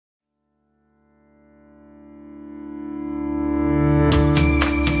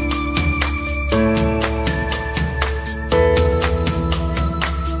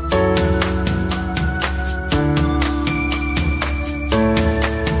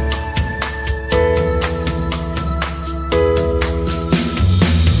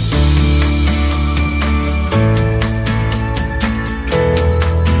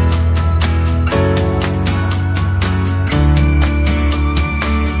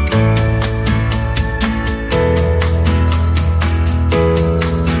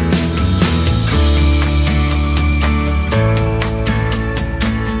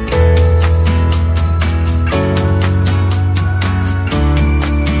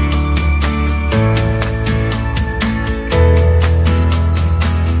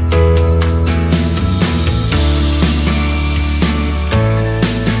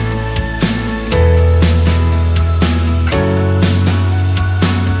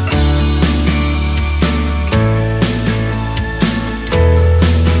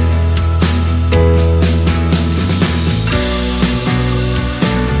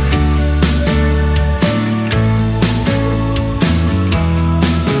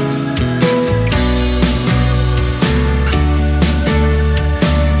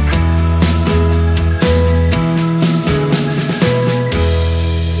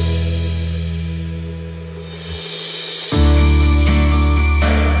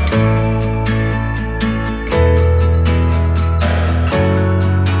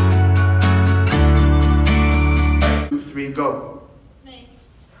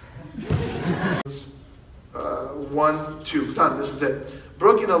This is it.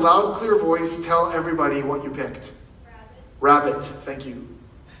 Brooke, in a loud, clear voice, tell everybody what you picked. Rabbit. Rabbit. Thank you.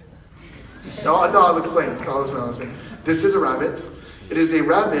 No, I'll explain. This is a rabbit. It is a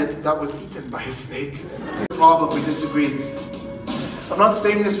rabbit that was eaten by a snake. Problem, we disagree. I'm not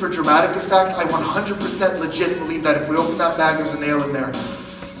saying this for dramatic effect. I 100% legit believe that if we open that bag, there's a nail in there.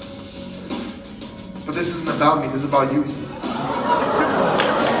 But this isn't about me, this is about you.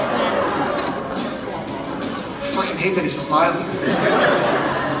 I fucking hate that he's smiling.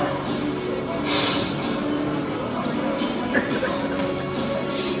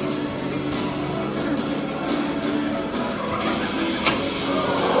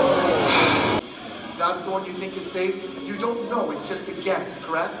 That's the one you think is safe? You don't know, it's just a guess,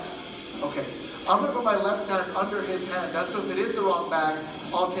 correct? Okay. I'm going to put my left hand under his hand. That's so if it is the wrong bag,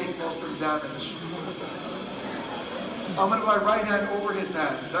 I'll take most of the damage. I'm going to put my right hand over his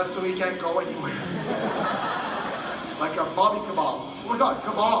hand. That's so he can't go anywhere. Like a bobby kebab. Oh my God,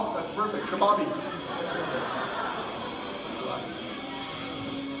 kebab. That's perfect. Kebabi. Relax.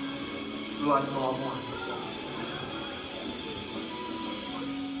 Relax a lot more.